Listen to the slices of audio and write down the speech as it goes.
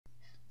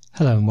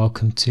Hello and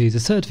welcome to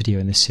the third video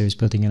in this series,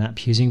 building an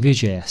app using Vue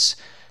JS.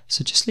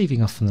 So just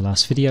leaving off from the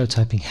last video,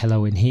 typing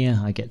hello in here,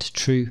 I get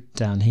true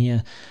down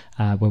here,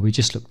 where we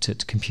just looked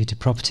at computed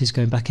properties.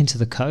 Going back into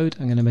the code,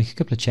 I'm going to make a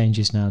couple of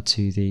changes now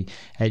to the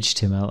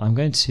HTML. I'm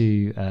going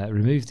to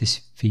remove this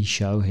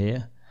vshow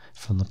here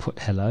from the put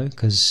hello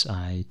because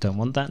I don't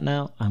want that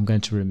now. I'm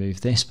going to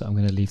remove this, but I'm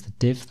going to leave the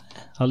div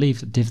there. I'll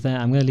leave the div there.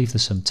 I'm going to leave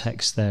some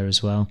text there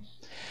as well.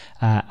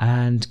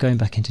 And going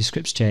back into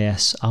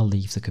scripts.js, I'll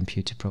leave the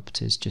computed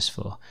properties just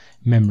for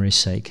memory's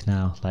sake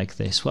now, like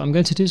this. What I'm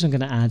going to do is I'm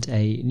going to add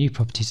a new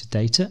property to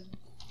data.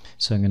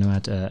 So I'm going to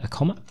add a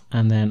comma,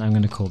 and then I'm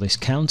going to call this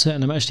counter,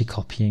 and I'm actually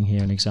copying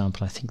here an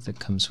example I think that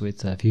comes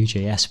with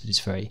VueJS, but it's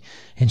very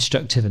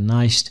instructive and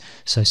nice.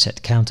 So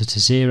set counter to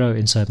 0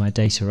 inside my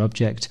data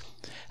object.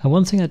 And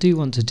one thing I do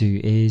want to do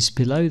is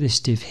below this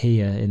div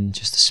here, in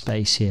just the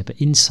space here, but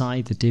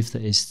inside the div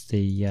that is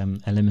the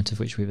element of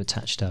which we've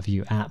attached our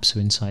Vue app, so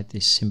inside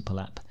this simple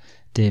app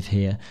div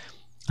here,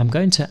 I'm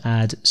going to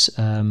add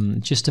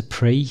just a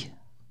pre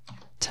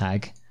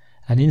tag,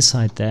 and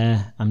inside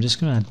there I'm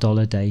just going to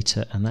add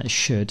 $data, and that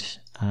should,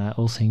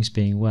 all things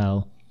being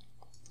well,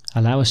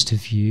 allow us to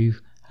view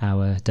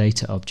our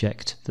data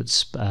object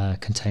that's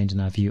contained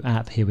in our Vue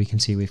app. Here we can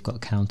see we've got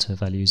counter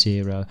value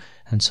 0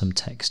 and some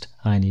text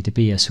I need to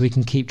be here, so we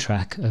can keep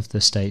track of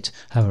the state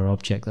of our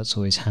object. That's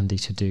always handy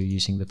to do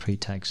using the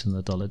pre-tags and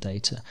the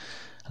 $data,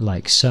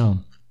 like so.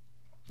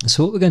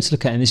 So what we're going to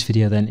look at in this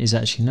video then is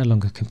actually no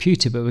longer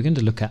computed, but we're going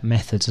to look at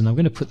methods, and I'm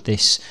going to put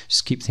this,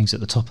 just keep things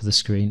at the top of the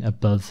screen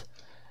above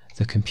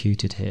the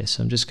computed here.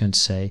 So I'm just going to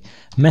say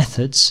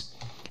methods.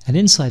 And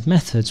inside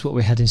methods, what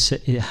we have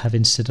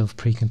instead of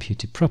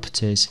pre-computed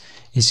properties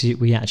is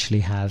we actually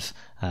have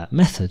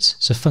methods,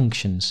 so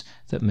functions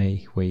that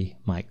we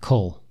might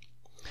call.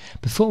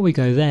 Before we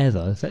go there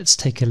though, let's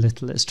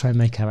try and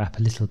make our app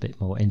a little bit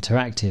more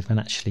interactive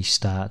and actually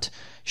start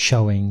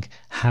showing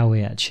how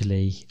we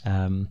actually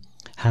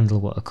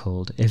handle what are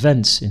called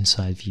events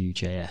inside Vue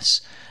JS.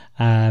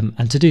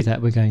 And to do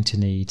that, we're going to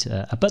need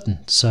a button.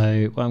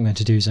 So what I'm going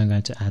to do is I'm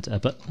going to add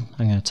a button.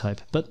 I'm going to type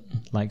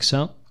button like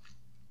so.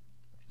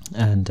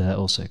 And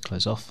also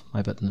close off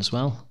my button as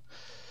well.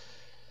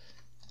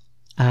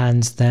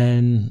 And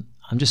then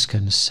I'm just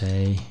going to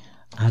say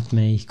add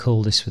me,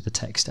 call this with the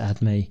text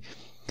add me.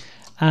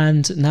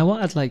 And now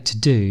what I'd like to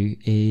do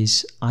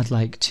is I'd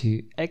like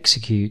to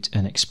execute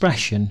an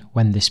expression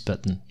when this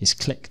button is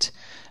clicked.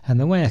 And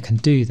the way I can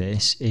do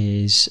this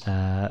is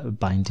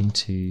binding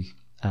to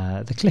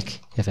the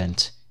click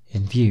event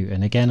in Vue.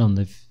 And again, on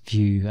the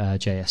Vue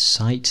JS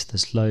site,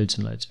 there's loads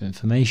and loads of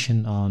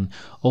information on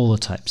all the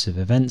types of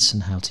events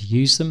and how to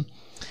use them.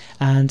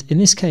 And in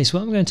this case,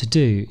 what I'm going to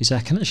do is I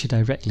can actually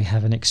directly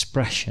have an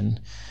expression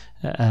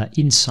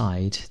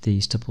inside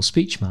these double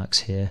speech marks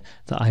here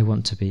that I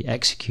want to be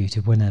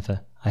executed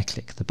whenever I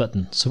click the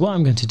button. So what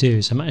I'm going to do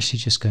is I'm actually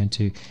just going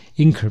to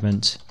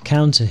increment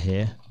counter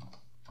here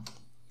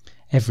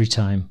every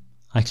time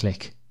I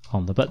click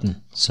on the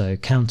button. So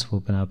counter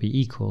will now be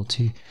equal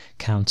to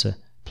counter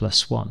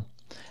plus 1.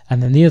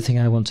 And then the other thing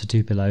I want to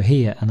do below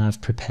here, and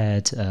I've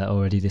prepared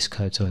already this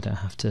code so I don't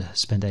have to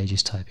spend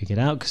ages typing it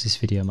out because this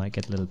video might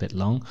get a little bit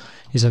long,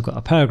 is I've got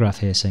a paragraph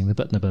here saying the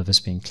button above has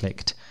been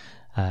clicked,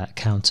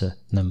 counter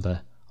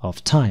number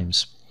of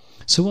times.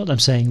 So what I'm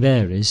saying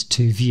there is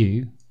to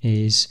Vue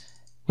is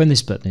when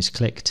this button is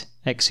clicked,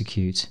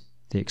 execute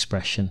the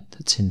expression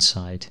that's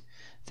inside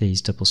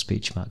these double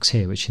speech marks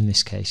here, which in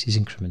this case is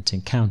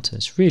incrementing counter.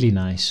 It's really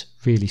nice,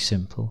 really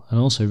simple, and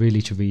also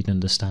really to read and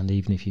understand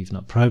even if you've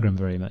not programmed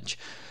very much.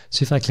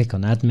 So if I click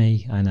on add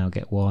me, I now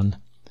get 1,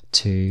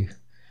 2,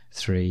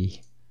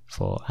 3,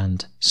 4,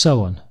 and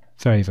so on.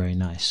 Very, very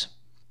nice.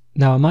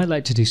 Now I might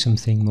like to do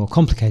something more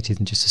complicated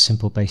than just a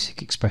simple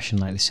basic expression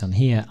like this on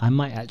here. I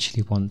might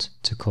actually want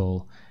to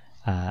call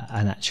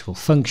an actual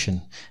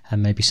function,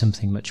 and maybe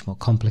something much more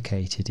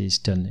complicated is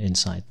done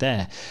inside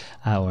there,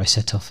 or I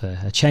set off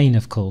a chain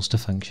of calls to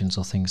functions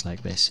or things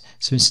like this.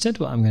 So instead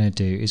what I'm going to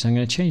do is I'm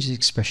going to change the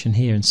expression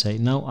here and say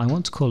no, I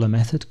want to call a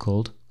method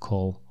called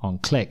call on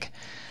click,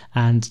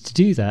 and to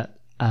do that,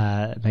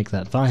 make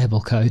that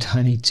viable code,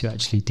 I need to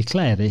actually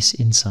declare this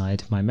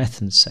inside my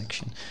methods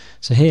section.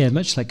 So here,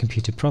 much like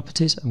computed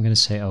properties, I'm going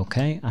to say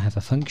okay, I have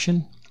a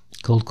function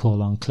called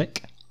call on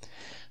click.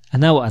 And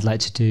now what I'd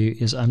like to do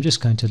is I'm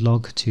just going to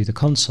log to the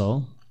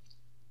console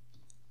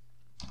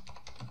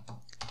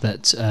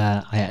that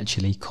I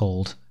actually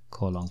called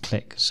call on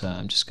click. So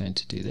I'm just going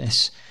to do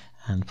this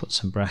and put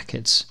some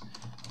brackets,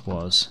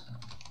 was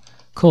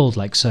called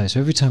like so. So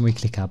every time we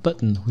click our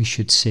button, we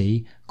should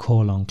see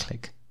call on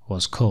click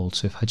was called.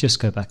 So if I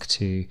just go back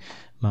to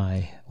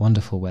my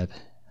wonderful web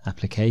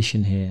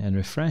application here and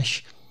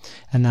refresh,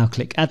 and now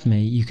click add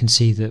me, you can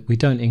see that we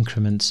don't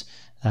increment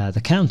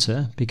the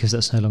counter because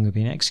that's no longer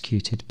being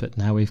executed, but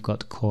now we've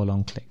got call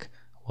on click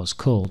was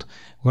called.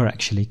 We're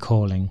actually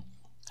calling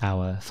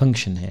our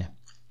function here.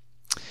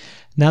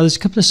 Now there's a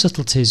couple of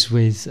subtleties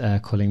with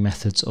calling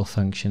methods or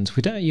functions.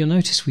 You'll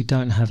notice we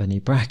don't have any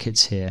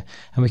brackets here,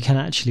 and we can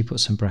actually put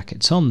some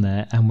brackets on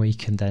there, and we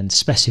can then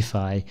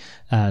specify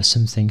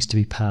some things to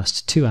be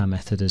passed to our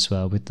method as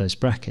well with those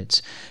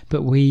brackets.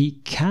 But we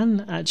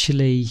can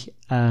actually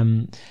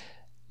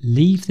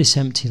leave this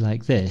empty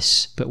like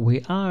this, but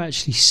we are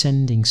actually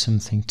sending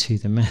something to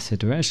the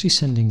method. We're actually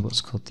sending what's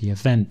called the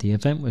event. The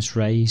event was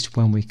raised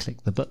when we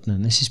click the button,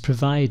 and this is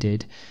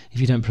provided if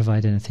you don't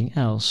provide anything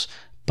else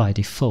by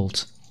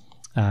default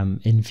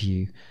in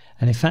Vue.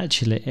 And if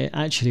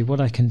actually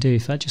what I can do,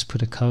 if I just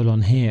put a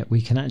colon here,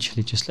 we can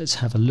actually just, let's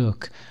have a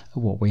look at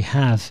what we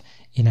have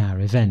in our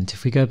event.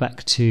 If we go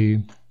back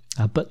to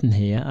our button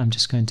here, I'm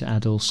just going to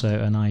add also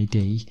an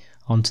ID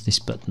onto this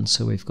button,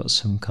 so we've got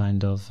some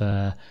kind of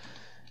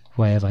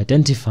way of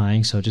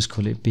identifying. So I'll just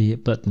call it be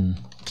button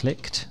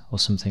clicked or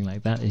something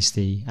like that is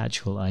the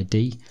actual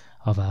ID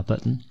of our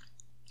button.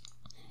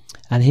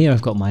 And here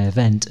I've got my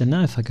event, and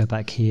now if I go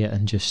back here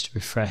and just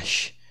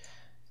refresh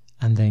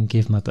and then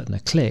give my button a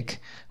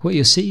click, what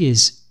you'll see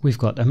is we've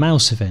got a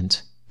mouse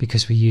event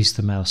because we use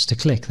the mouse to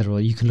click.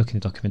 You can look in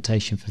the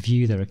documentation for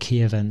Vue, there are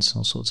key events and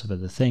all sorts of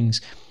other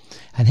things.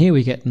 And here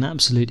we get an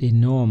absolute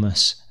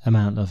enormous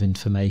amount of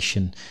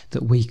information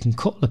that we can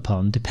call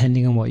upon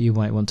depending on what you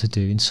might want to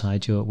do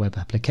inside your web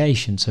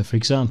application. So for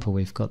example,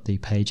 we've got the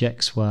page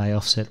X, Y,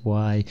 offset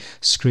Y,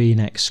 screen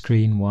X,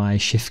 screen Y,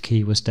 shift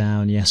key was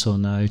down, yes or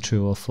no,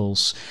 true or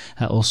false,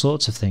 all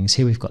sorts of things.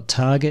 Here we've got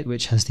target,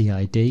 which has the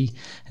ID,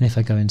 and if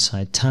I go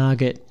inside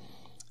target,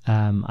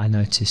 I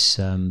notice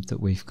that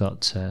we've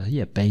got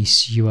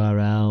base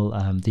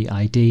URL, the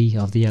ID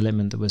of the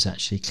element that was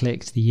actually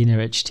clicked, the inner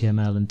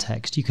HTML and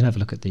text. You can have a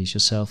look at these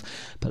yourself,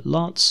 but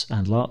lots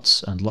and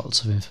lots and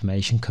lots of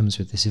information comes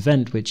with this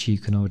event, which you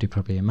can already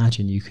probably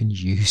imagine you can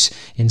use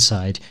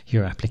inside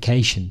your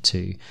application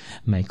to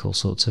make all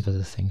sorts of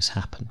other things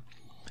happen.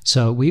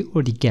 So we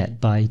already get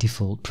by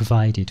default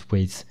provided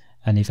with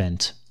an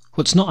event.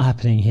 What's not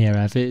happening here,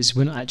 however, is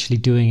we're not actually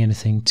doing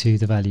anything to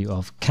the value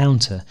of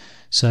counter.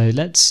 So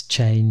let's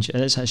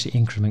actually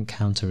increment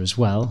counter as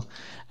well.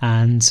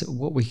 And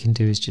what we can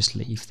do is just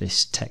leave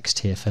this text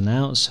here for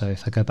now. So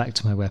if I go back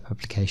to my web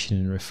application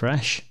and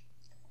refresh,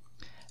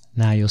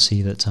 now you'll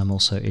see that I'm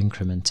also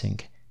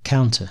incrementing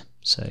counter.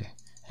 So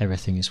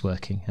everything is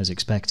working as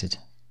expected.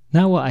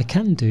 Now what I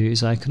can do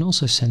is I can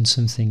also send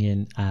something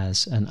in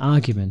as an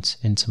argument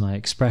into my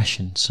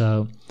expression.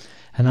 So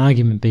an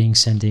argument being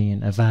sending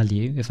in a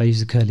value. If I use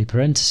the curly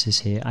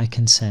parentheses here, I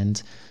can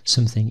send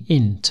something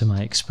into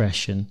my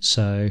expression.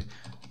 So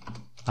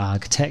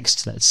arg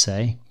text, let's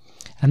say,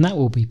 and that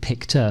will be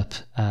picked up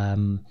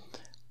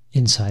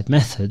inside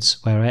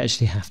methods where I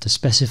actually have to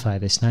specify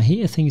this. Now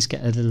here things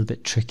get a little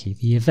bit tricky.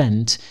 The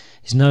event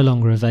is no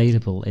longer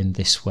available in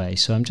this way.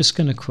 So I'm just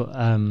going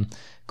to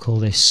call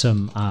this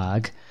some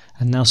arg,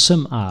 and now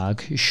some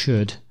arg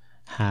should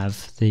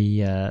have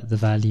the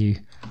value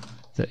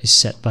that is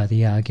set by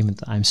the argument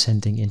that I'm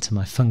sending into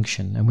my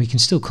function. And we can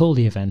still call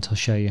the event. I'll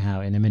show you how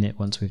in a minute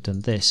once we've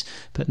done this.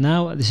 But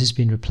now this has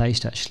been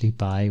replaced actually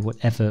by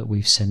whatever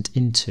we've sent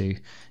into,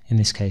 in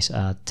this case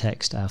our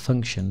text, our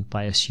function,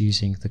 by us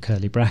using the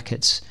curly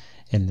brackets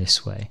in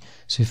this way.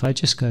 So if I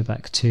just go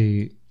back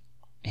to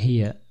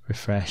here,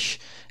 refresh,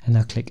 and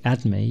now click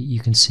add me, you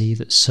can see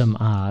that some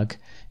arg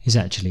is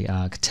actually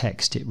arg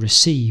text. It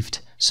received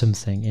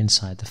something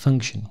inside the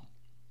function.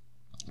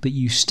 But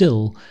you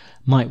still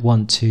might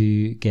want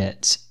to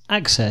get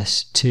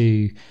access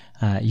to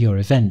your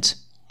event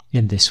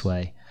in this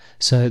way.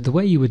 So the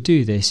way you would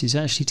do this is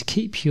actually to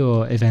keep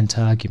your event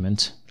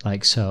argument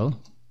like so.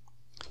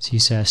 So you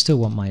say I still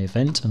want my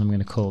event, and I'm going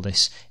to call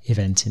this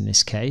event in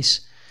this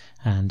case,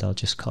 and I'll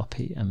just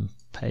copy and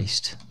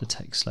paste the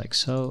text like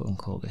so and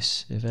call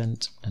this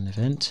event an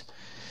event.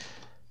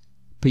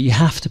 But you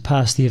have to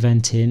pass the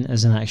event in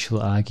as an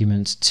actual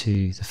argument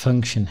to the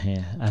function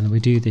here, and we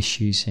do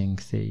this using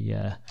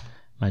the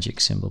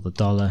magic symbol, the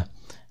 $,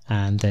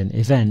 and then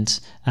event,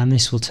 and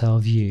this will tell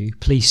Vue,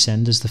 please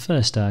send as the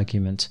first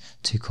argument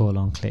to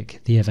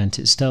click the event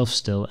itself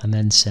still, and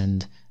then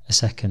send a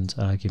second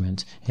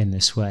argument in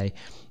this way.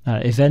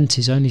 Event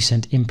is only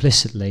sent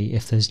implicitly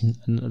if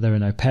there are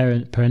no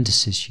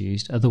parentheses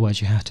used,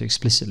 otherwise you have to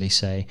explicitly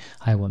say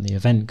I want the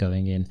event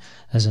going in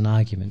as an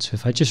argument. So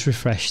if I just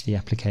refresh the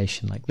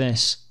application like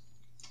this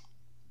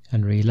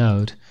and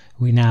reload,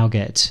 we now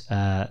get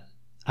our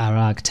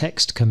arg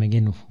text coming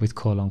in with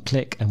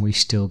click, and we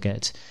still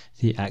get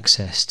the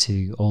access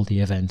to all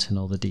the event and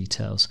all the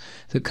details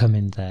that come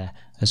in there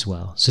as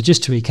well. So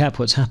just to recap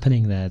what's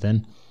happening there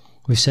then,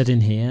 we've said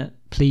in here,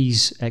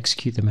 please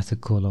execute the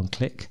method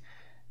click.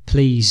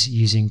 Please,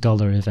 using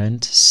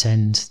 $event,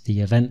 send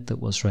the event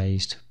that was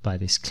raised by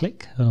this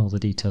click and all the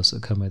details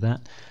that come with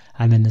that.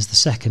 And then as the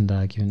second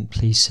argument,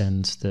 please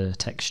send the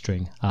text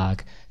string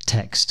arg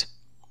text.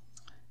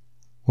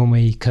 When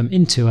we come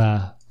into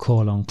our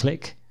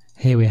click,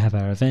 here we have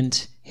our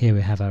event, here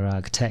we have our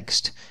arg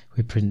text.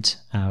 We print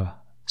our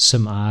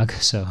some arg,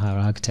 so our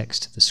arg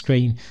text to the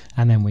screen,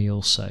 and then we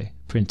also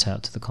print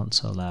out to the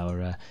console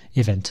our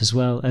event as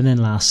well. And then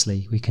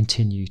lastly, we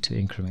continue to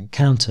increment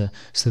counter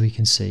so we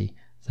can see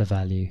the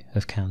value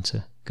of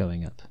counter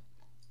going up.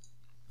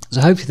 So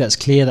hopefully that's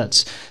clear.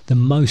 That's the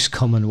most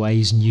common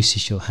ways and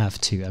usage you'll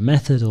have to a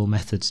method or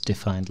methods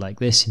defined like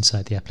this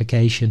inside the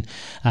application.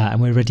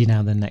 And we're ready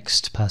now the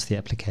next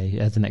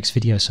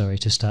video,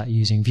 to start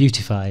using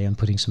Vuetify and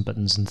putting some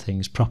buttons and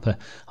things proper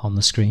on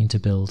the screen to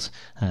build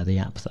the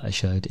app that I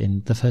showed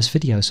in the first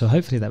video. So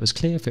hopefully that was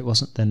clear. If it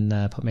wasn't,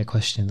 then put me a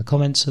question in the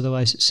comments.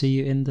 Otherwise, see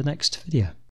you in the next video.